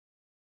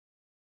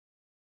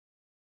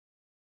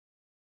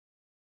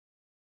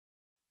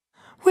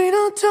We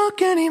don't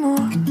talk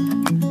anymore.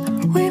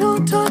 We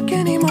don't talk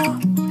anymore.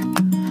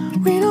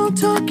 We don't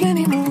talk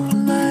anymore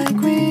like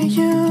we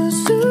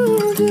used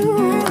to do.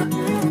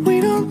 We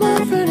don't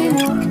laugh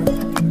anymore.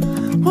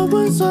 What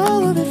was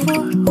all of it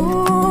for?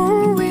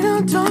 Ooh, we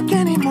don't talk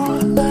anymore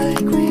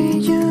like we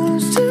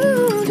used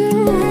to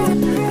do.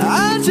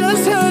 I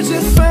just heard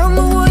you found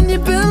the one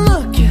you've been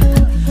looking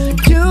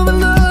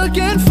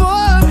for.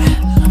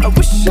 I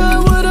wish I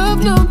would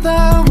have known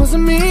that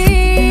wasn't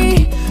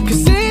me.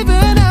 Cause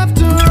even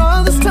after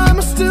all this time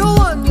I still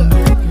wonder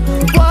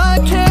why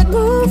I can't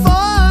move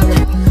on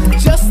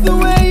just the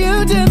way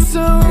you did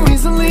so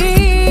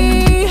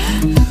easily.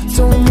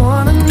 Don't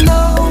wanna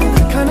know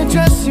the kind of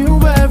dress you're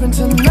wearing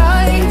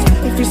tonight,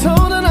 if he's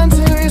holding on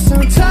to you so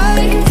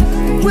tight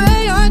the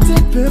way I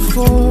did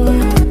before.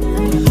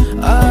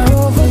 I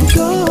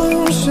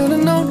overdosed,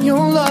 should've known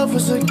your love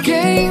was a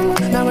game.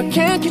 Now I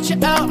can't get you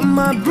out of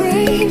my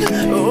brain.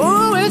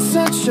 Oh, it's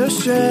such a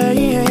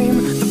shame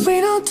that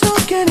we don't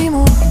talk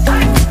anymore.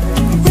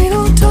 We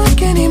don't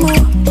talk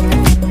anymore.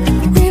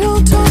 We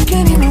don't talk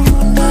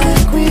anymore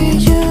like we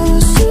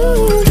used to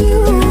do.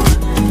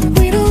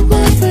 We don't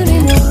laugh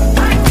anymore.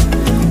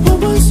 What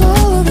was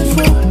all of it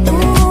for?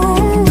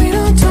 Ooh, we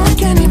don't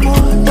talk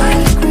anymore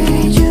like we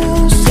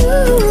used to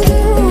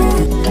do.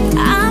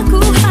 Aku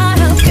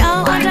harap kau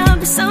ada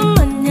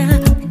bersamanya.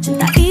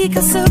 Cintai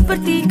kau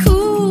sepertiku.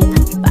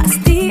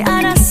 Pasti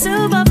ada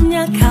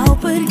sebabnya kau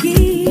pergi.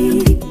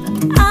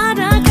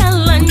 Ada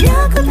kalanya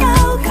ku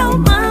tahu kau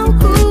mau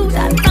ku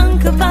datang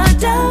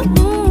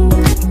kepadamu,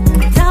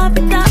 tapi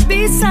tak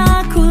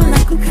bisa ku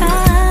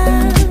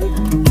lakukan.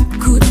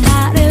 Ku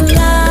tak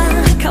rela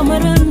kau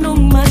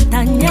merenung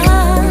matanya,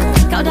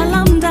 kau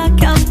dalam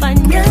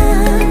dakapannya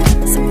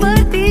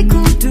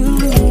sepertiku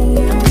dulu.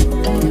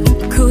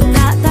 Ku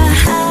tak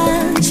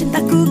tahan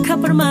cintaku kau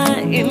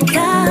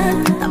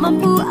permainkan, tak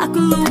mampu aku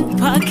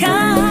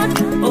lupakan.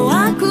 Oh,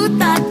 aku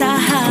tak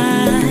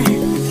tahan.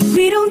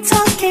 We don't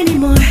talk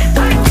anymore.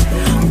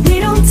 We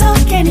don't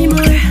talk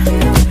anymore.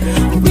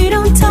 We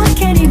don't talk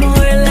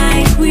anymore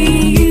like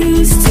we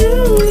used to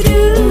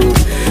do.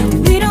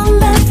 We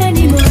don't laugh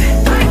anymore.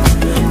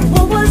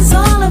 What was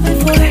all of it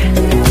for?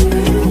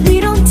 We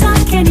don't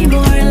talk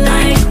anymore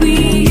like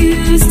we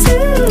used to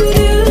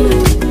do.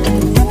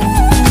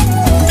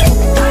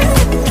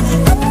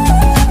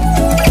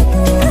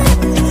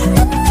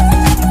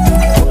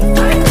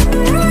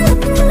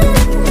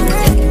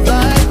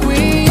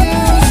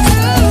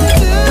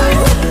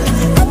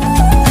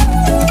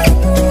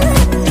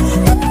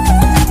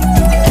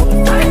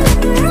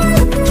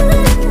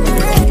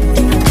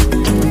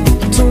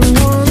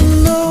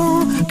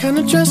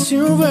 Dress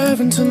you're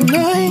wearing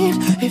tonight,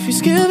 if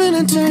he's giving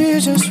it to you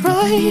just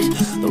right,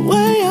 the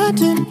way I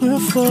did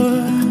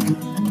before.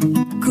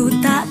 Ku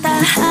tak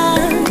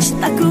tahan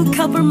cintaku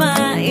kau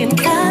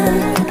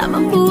permainkan, tak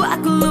mampu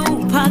aku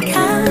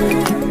lupakan.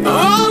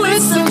 Oh,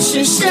 it's such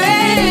a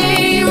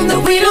shame that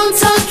we don't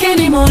talk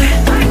anymore.